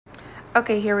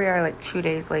Okay, here we are like 2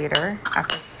 days later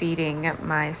after feeding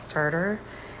my starter,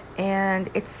 and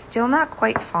it's still not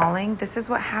quite falling. This is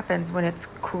what happens when it's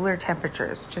cooler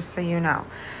temperatures, just so you know.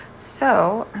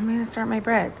 So I'm gonna start my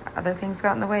bread. Other things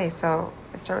got in the way, so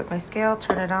I start with my scale,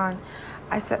 turn it on.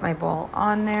 I set my bowl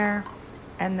on there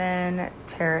and then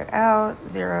tear it out,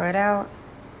 zero it out.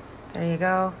 There you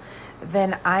go.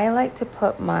 Then I like to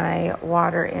put my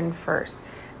water in first.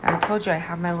 Now, I told you I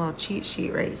have my little cheat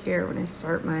sheet right here when I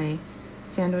start my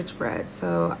sandwich bread.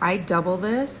 So I double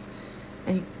this,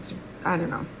 and I don't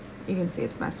know. You can see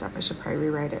it's messed up. I should probably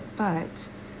rewrite it, but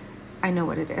I know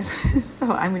what it is.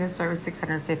 So I'm gonna start with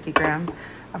 650 grams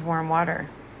of warm water.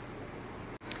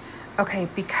 Okay,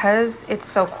 because it's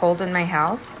so cold in my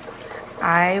house,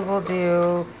 I will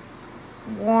do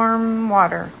warm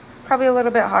water, probably a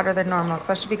little bit hotter than normal,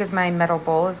 especially because my metal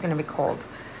bowl is gonna be cold.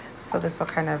 So this will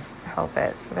kind of help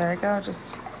it. So there I go,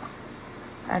 just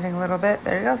adding a little bit.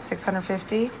 There you go,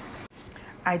 650.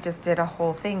 I just did a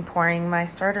whole thing pouring my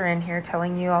starter in here,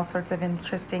 telling you all sorts of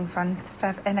interesting, fun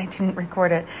stuff, and I didn't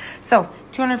record it. So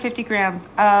 250 grams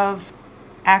of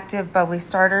active bubbly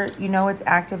starter. You know it's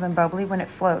active and bubbly when it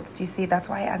floats. Do you see? That's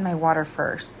why I add my water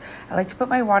first. I like to put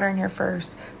my water in here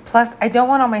first. Plus, I don't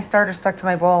want all my starter stuck to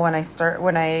my bowl when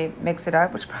I mix it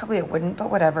up, which probably it wouldn't, but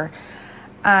whatever.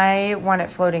 I want it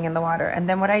floating in the water. And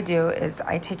then what I do is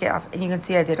I take it off, and you can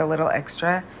see I did a little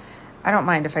extra. I don't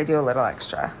mind if I do a little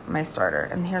extra, my starter.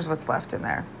 And here's what's left in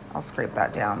there. I'll scrape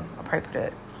that down. I'll probably put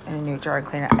it in a new jar and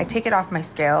clean it. I take it off my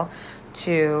scale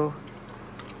to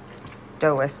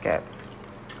dough whisk it.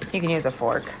 You can use a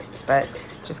fork, but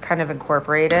just kind of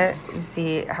incorporate it. You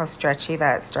see how stretchy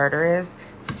that starter is?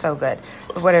 So good.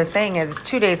 But what I was saying is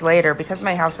 2 days later, because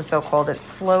my house is so cold, it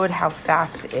slowed how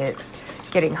fast it's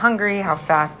getting hungry, how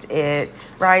fast it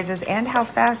rises, and how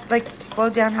fast,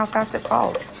 slowed down how fast it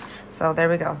falls. So there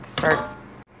we go, it starts.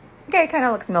 Okay, it kind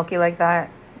of looks milky like that.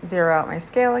 Zero out my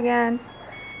scale again.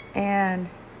 And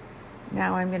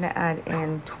now I'm gonna add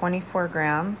in 24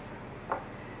 grams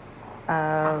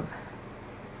of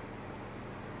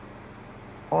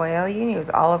oil. You can use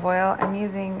olive oil. I'm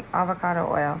using avocado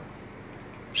oil.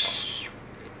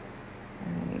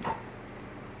 And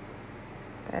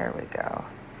there we go.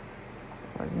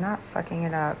 Was not sucking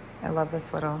it up. I love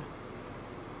this little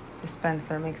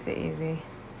dispenser, makes it easy.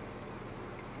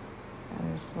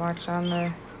 And just watch on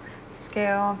the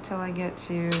scale till I get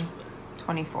to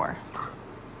 24.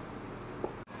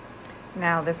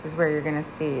 Now this is where you're gonna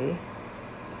see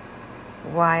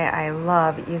why I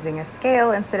love using a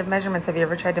scale instead of measurements. Have you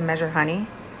ever tried to measure honey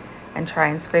and try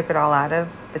and scrape it all out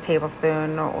of the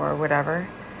tablespoon or whatever?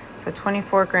 So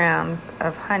 24 grams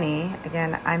of honey.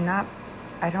 Again,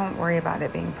 I don't worry about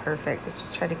it being perfect. I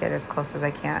just try to get as close as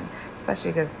I can,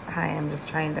 especially because, I'm just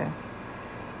trying to,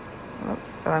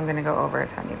 so I'm gonna go over a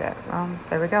tiny bit. Well,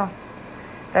 there we go.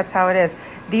 That's how it is.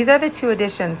 These are the two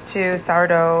additions to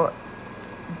sourdough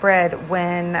bread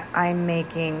when I'm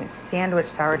making sandwich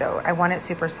sourdough. I want it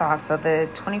super soft. So the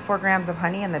 24 grams of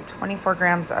honey and the 24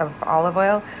 grams of olive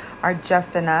oil are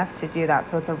just enough to do that.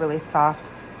 So it's a really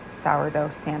soft sourdough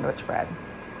sandwich bread.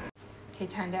 Okay,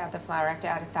 time to add the flour. I have to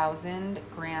add 1,000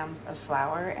 grams of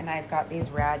flour, and I've got these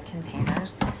rad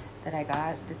containers that I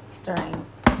got during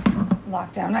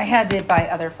lockdown. I had to buy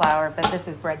other flour, but this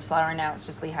is bread flour now. It's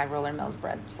just Lehigh Roller Mills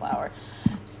bread flour.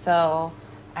 So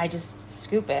I just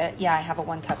scoop it. Yeah, I have a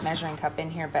 1 cup measuring cup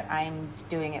in here, but I'm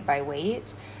doing it by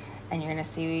weight, and you're gonna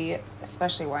see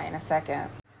especially why in a second.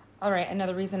 All right,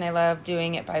 another reason I love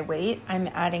doing it by weight, I'm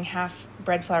adding half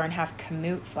bread flour and half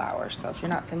Kamut flour. So if you're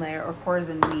not familiar, or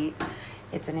coarsen wheat,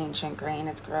 it's an ancient grain.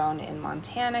 It's grown in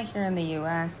Montana here in the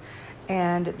US,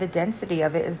 and the density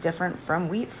of it is different from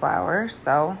wheat flour.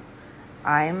 So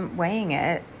I'm weighing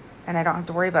it, and I don't have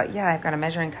to worry about, I've got a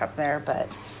measuring cup there, but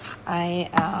I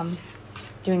am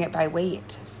doing it by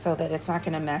weight so that it's not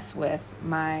gonna mess with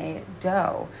my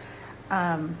dough.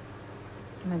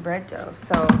 My bread dough.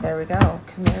 So there we go.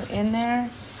 Kamut in there.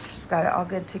 Got it all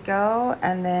good to go.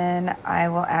 And then I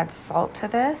will add salt to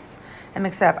this and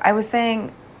mix it up. I was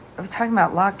talking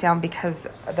about lockdown because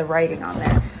of the writing on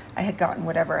there. I had gotten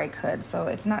whatever I could. So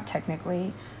it's not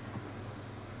technically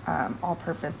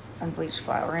all-purpose unbleached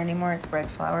flour anymore. It's bread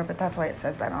flour, but that's why it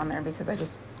says that on there, because I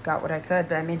just got what I could,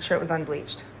 but I made sure it was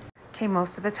unbleached. Okay,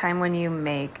 most of the time when you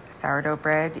make sourdough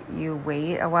bread, you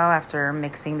wait a while after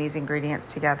mixing these ingredients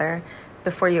together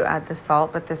before you add the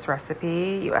salt, but this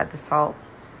recipe, you add the salt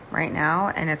right now,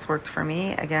 and it's worked for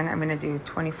me. Again, I'm gonna do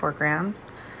 24 grams.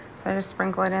 So I just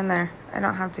sprinkle it in there. I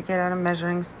don't have to get out a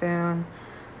measuring spoon.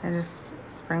 I just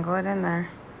sprinkle it in there.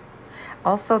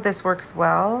 Also, this works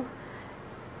well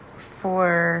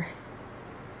for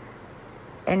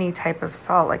any type of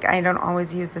salt. Like I don't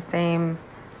always use the same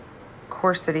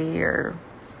coarsity, or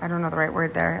I don't know the right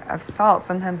word there, of salt.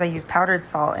 Sometimes I use powdered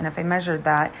salt, and if I measured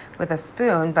that with a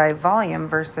spoon by volume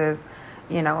versus,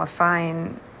 you know, a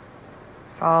fine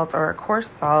salt or a coarse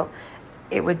salt,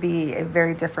 it would be a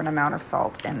very different amount of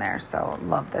salt in there. So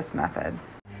love this method.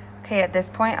 Okay, at this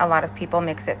point, a lot of people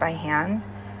mix it by hand.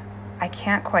 I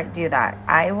can't quite do that.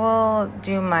 I will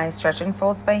do my stretch and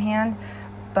folds by hand,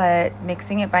 but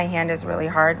mixing it by hand is really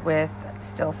hard with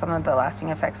still some of the lasting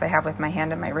effects I have with my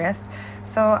hand and my wrist.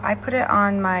 So I put it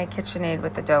on my KitchenAid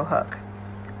with the dough hook,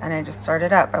 and I just start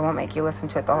it up. I won't make you listen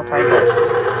to it the whole time.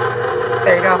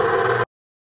 There you go.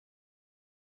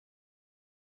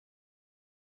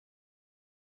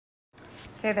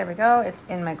 Okay, there we go. It's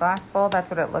in my glass bowl. That's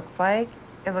what it looks like.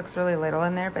 It looks really little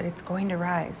in there, but it's going to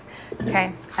rise.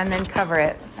 Okay, and then cover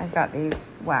it. I've got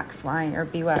these beeswax lined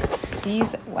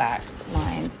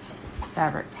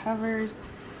fabric covers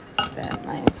that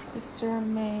my sister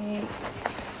makes,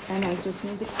 and I just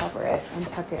need to cover it and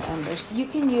tuck it under. So you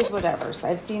can use whatever. So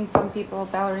I've seen some people,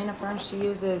 Ballerina Farm, she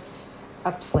uses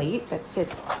a plate that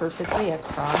fits perfectly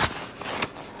across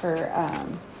her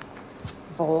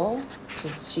bowl, which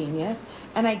is genius.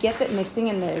 And I get that mixing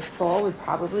in this bowl would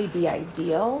probably be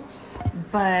ideal,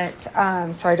 but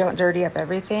so I don't dirty up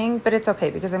everything, but it's okay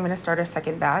because I'm going to start a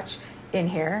second batch in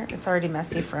here. It's already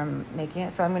messy from making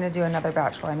it, so I'm going to do another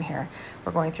batch while I'm here.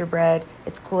 We're going through bread.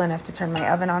 It's cool enough to turn my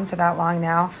oven on for that long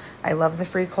now. I love the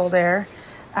free cold air,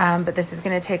 but this is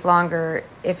going to take longer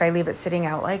if I leave it sitting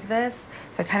out like this.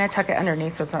 So I kind of tuck it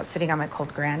underneath so it's not sitting on my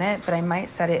cold granite, but I might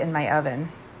set it in my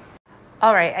oven.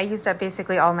 All right, I used up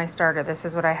basically all my starter. This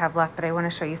is what I have left, but I want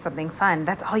to show you something fun.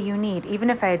 That's all you need.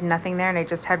 Even if I had nothing there and I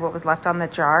just had what was left on the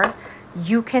jar,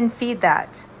 you can feed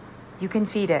that. You can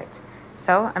feed it.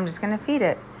 So I'm just going to feed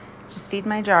it. Just feed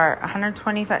my jar.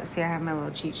 125, see, I have my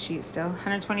little cheat sheet still.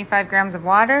 125 grams of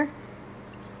water.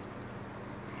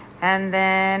 And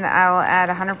then I will add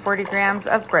 140 grams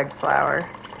of bread flour.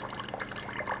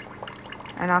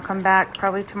 And I'll come back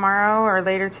probably tomorrow or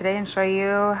later today and show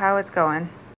you how it's going.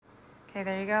 Okay,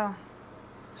 there you go.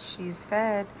 She's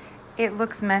fed. It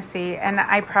looks messy, and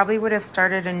I probably would have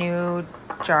started a new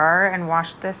jar and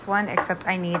washed this one, except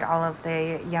I need all of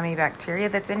the yummy bacteria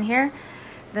that's in here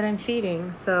that I'm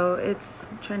feeding. So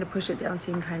it's I'm trying to push it down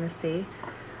so you can kind of see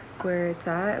where it's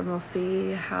at, and we'll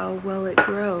see how well it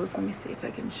grows. Let me see if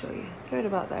I can show you. It's right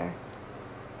about there.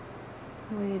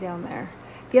 Way down there.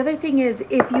 The other thing is,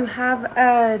 if you have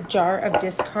a jar of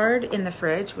discard in the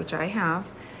fridge, which I have,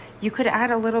 you could add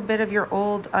a little bit of your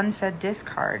old unfed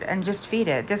discard and just feed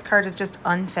it. Discard is just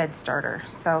unfed starter.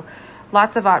 So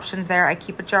lots of options there. I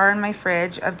keep a jar in my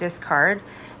fridge of discard,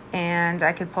 and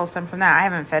I could pull some from that. I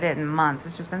haven't fed it in months.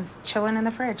 It's just been chilling in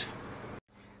the fridge.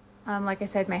 Like I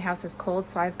said, my house is cold,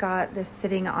 so I've got this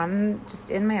sitting on just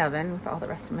in my oven with all the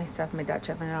rest of my stuff, my Dutch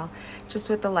oven and all, just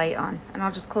with the light on. And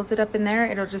I'll just close it up in there.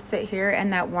 It'll just sit here,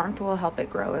 and that warmth will help it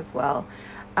grow as well.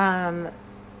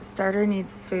 Starter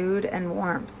needs food and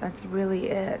warmth. That's really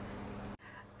it.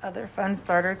 Other fun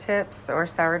starter tips or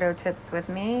sourdough tips with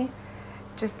me: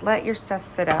 just let your stuff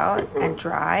sit out and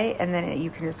dry, and then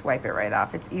you can just wipe it right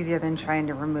off. It's easier than trying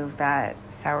to remove that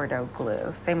sourdough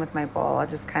glue. Same with my bowl. I'll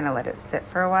just kind of let it sit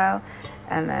for a while,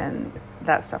 and then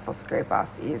that stuff will scrape off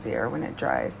easier when it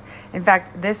dries. In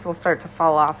fact, this will start to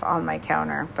fall off on my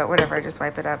counter, but whatever, I just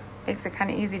wipe it up. Makes it kind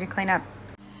of easy to clean up.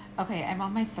 Okay, I'm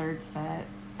on my third set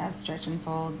of stretch and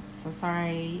fold. So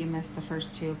sorry you missed the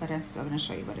first two, but I'm still going to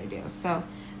show you what I do. So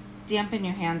dampen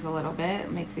your hands a little bit.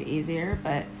 It makes it easier,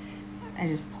 but I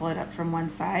just pull it up from one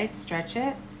side, stretch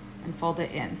it, and fold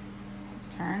it in.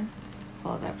 Turn,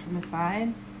 pull it up from the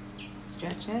side,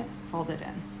 stretch it, fold it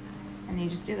in. And you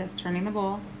just do this, turning the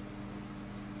bowl,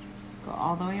 go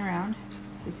all the way around.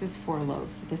 This is 4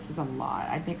 loaves, so this is a lot.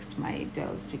 I mixed my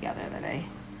doughs together that I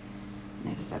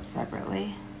mixed up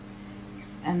separately.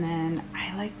 And then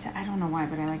I don't know why,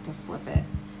 but I like to flip it.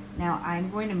 Now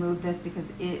I'm going to move this because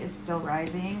it is still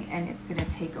rising and it's going to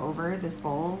take over this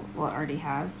bowl. Well, it already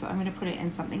has. So I'm going to put it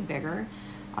in something bigger.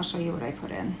 I'll show you what I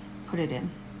put it in.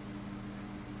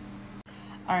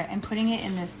 All right, I'm putting it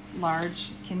in this large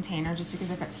container just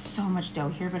because I've got so much dough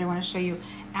here, but I want to show you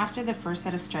after the first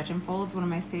set of stretch and folds. One of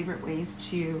my favorite ways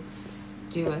to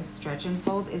do a stretch and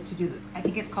fold is to do, I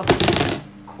think it's called the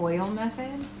coil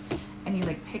method. And you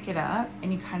like pick it up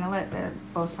and you kind of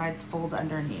let both sides fold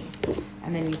underneath,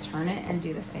 and then you turn it and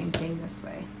do the same thing this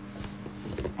way.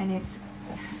 And it's,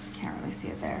 can't really see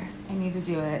it there. I need to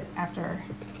do it after,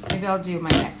 maybe I'll do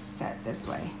my next set this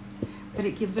way, but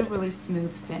it gives a really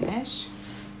smooth finish.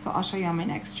 So I'll show you on my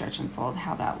next stretch and fold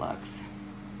how that looks.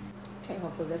 Okay,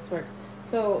 hopefully this works.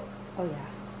 So, oh yeah,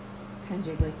 it's kind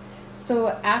of jiggly. So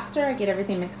after I get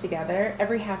everything mixed together,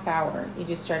 every half hour, you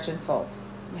just stretch and fold.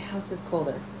 My house is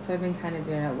colder, so I've been kind of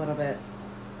doing it a little bit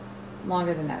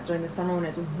longer than that. During the summer when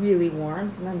it's really warm,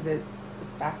 sometimes it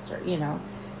is faster, you know,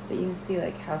 but you can see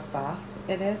like how soft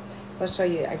it is. So I'll show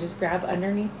you. I just grab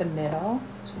underneath the middle,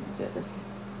 get this,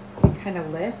 and kind of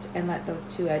lift and let those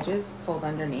two edges fold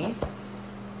underneath,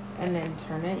 and then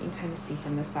turn it. You can kind of see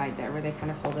from the side there where they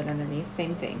kind of folded underneath.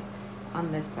 Same thing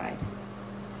on this side.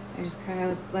 I just kind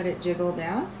of let it jiggle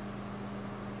down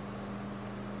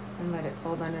and let it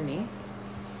fold underneath.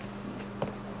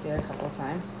 Do it a couple of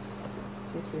times,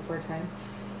 2, 3, 4 times.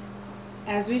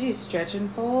 As we do stretch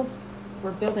and folds,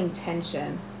 we're building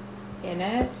tension in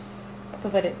it so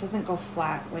that it doesn't go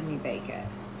flat when you bake it.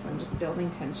 So I'm just building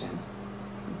tension.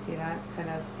 You see that? It's kind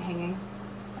of hanging,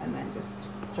 and then just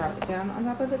drop it down on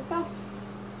top of itself.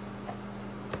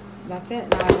 That's it.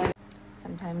 Now I let it.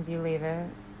 Sometimes you leave it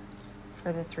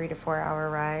for the 3 to 4 hour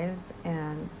rise,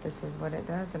 and this is what it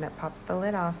does, and it pops the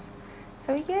lid off.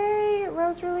 So yay, it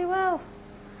rose really well.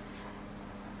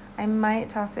 I might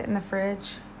toss it in the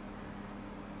fridge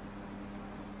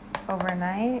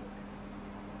overnight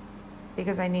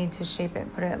because I need to shape it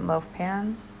and put it in loaf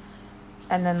pans,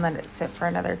 and then let it sit for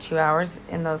another 2 hours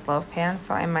in those loaf pans.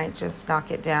 So I might just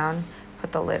knock it down,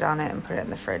 put the lid on it, and put it in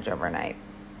the fridge overnight.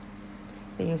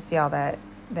 But you see all that,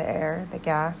 the air, the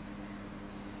gas,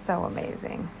 so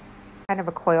amazing. Kind of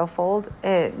a coil fold.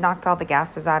 It knocked all the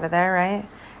gases out of there, right?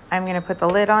 I'm gonna put the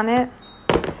lid on it,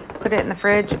 put it in the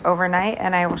fridge overnight,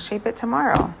 and I will shape it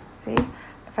tomorrow. See,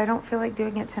 if I don't feel like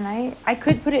doing it tonight, I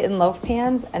could put it in loaf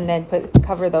pans and then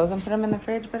cover those and put them in the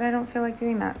fridge, but I don't feel like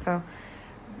doing that. So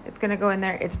it's gonna go in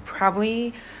there. It's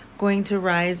probably going to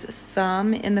rise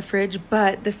some in the fridge,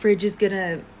 but the fridge is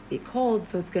gonna be cold,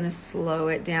 so it's gonna slow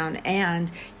it down,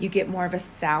 and you get more of a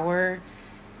sourdough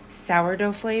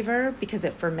flavor because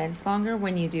it ferments longer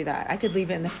when you do that. I could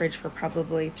leave it in the fridge for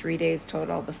probably 3 days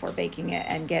total before baking it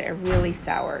and get a really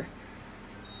sour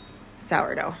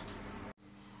sourdough.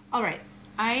 All right,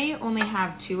 I only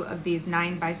have 2 of these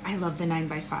I love the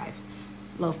 9x5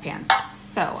 loaf pans.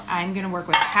 So I'm gonna work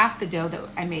with half the dough that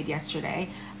I made yesterday.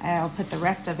 I'll put the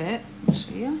rest of it, I'll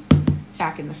show you,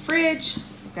 back in the fridge.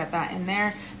 So I've got that in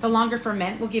there. The longer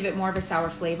ferment will give it more of a sour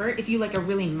flavor. If you like a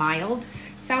really mild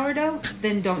sourdough,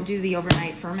 then don't do the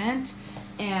overnight ferment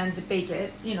and bake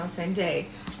it, you know, same day.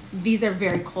 These are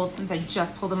very cold since I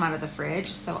just pulled them out of the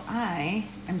fridge. So I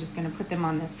am just gonna put them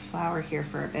on this flour here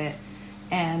for a bit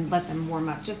and let them warm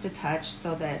up just a touch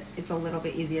so that it's a little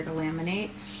bit easier to laminate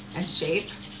and shape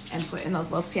and put in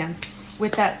those loaf pans.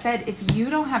 With that said, if you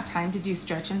don't have time to do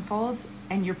stretch and folds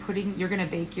and you're gonna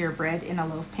bake your bread in a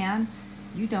loaf pan,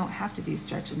 you don't have to do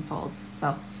stretch and folds.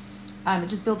 So it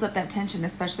just builds up that tension,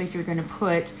 especially if you're gonna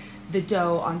put the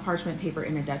dough on parchment paper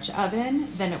in a Dutch oven,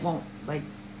 then it won't like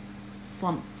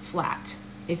slump flat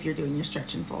if you're doing your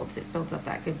stretch and folds. It builds up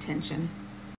that good tension.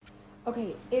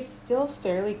 Okay, it's still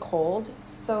fairly cold,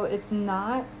 so it's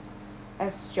not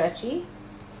as stretchy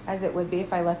as it would be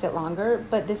if I left it longer,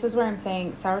 but this is where I'm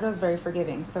saying sourdough is very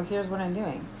forgiving. So here's what I'm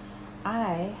doing.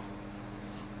 I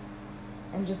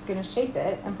am just gonna shape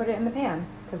it and put it in the pan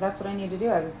because that's what I need to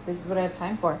do. This is what I have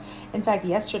time for. In fact,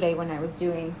 yesterday when I was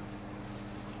doing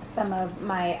some of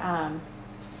my,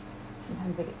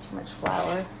 sometimes I get too much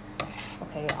flour.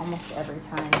 Okay, almost every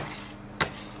time.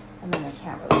 And then I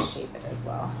can't really shape it as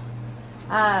well.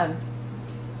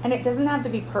 And it doesn't have to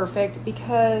be perfect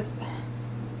because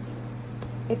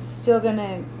it's still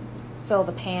gonna fill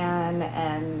the pan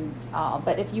and all.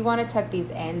 But if you want to tuck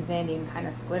these ends in, you can kind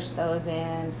of squish those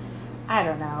in. I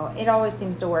don't know. It always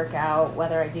seems to work out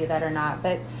whether I do that or not.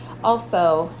 But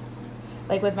also,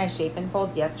 like with my shape and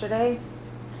folds yesterday,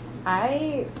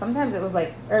 sometimes it was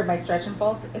like, or my stretch and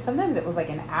folds, sometimes it was like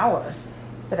an hour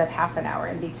instead of half an hour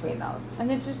in between those. And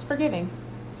it's just forgiving.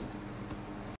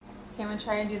 Okay, I'm gonna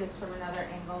try and do this from another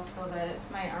angle so that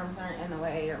my arms aren't in the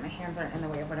way or my hands aren't in the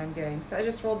way of what I'm doing. So I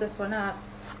just rolled this one up.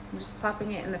 I'm just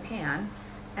popping it in the pan.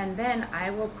 And then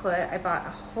I bought a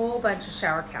whole bunch of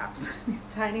shower caps, these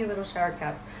tiny little shower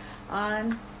caps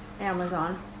on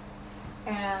Amazon.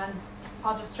 And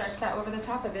I'll just stretch that over the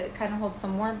top of it. It kind of holds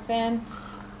some warmth in.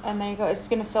 And there you go, it's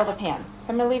gonna fill the pan.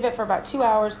 So I'm gonna leave it for about 2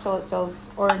 hours until it fills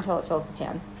the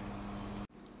pan.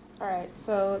 All right,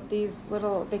 so these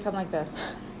they come like this.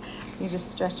 You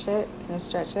just stretch it,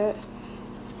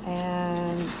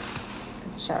 and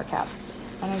it's a shower cap.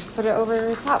 And I just put it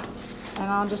over top, and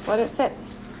I'll just let it sit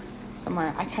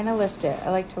somewhere. I kind of lift it.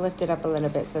 I like to lift it up a little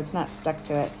bit so it's not stuck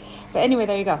to it. But anyway,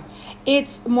 there you go.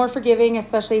 It's more forgiving,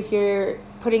 especially if you're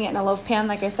putting it in a loaf pan,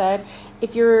 like I said.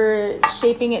 If you're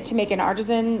shaping it to make an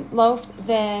artisan loaf,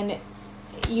 then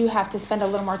you have to spend a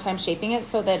little more time shaping it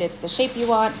so that it's the shape you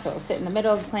want, so it'll sit in the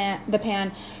middle of the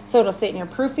pan, so it'll sit in your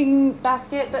proofing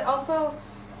basket, but also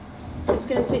it's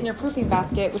going to sit in your proofing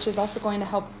basket, which is also going to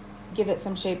help give it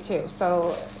some shape too.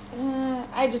 So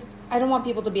I don't want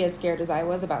people to be as scared as I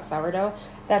was about sourdough.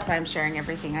 That's why I'm sharing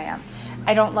everything I am.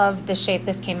 I don't love the shape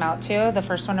this came out to, the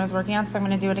first one I was working on, so I'm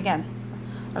going to do it again.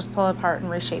 I'll just pull it apart and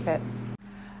reshape it.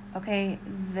 Okay,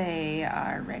 they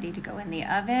are ready to go in the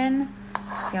oven.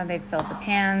 See how they've filled the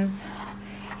pans.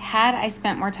 Had I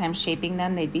spent more time shaping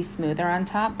them, they'd be smoother on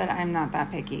top, but I'm not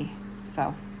that picky.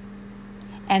 So,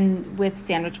 and with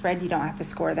sandwich bread, you don't have to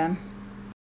score them.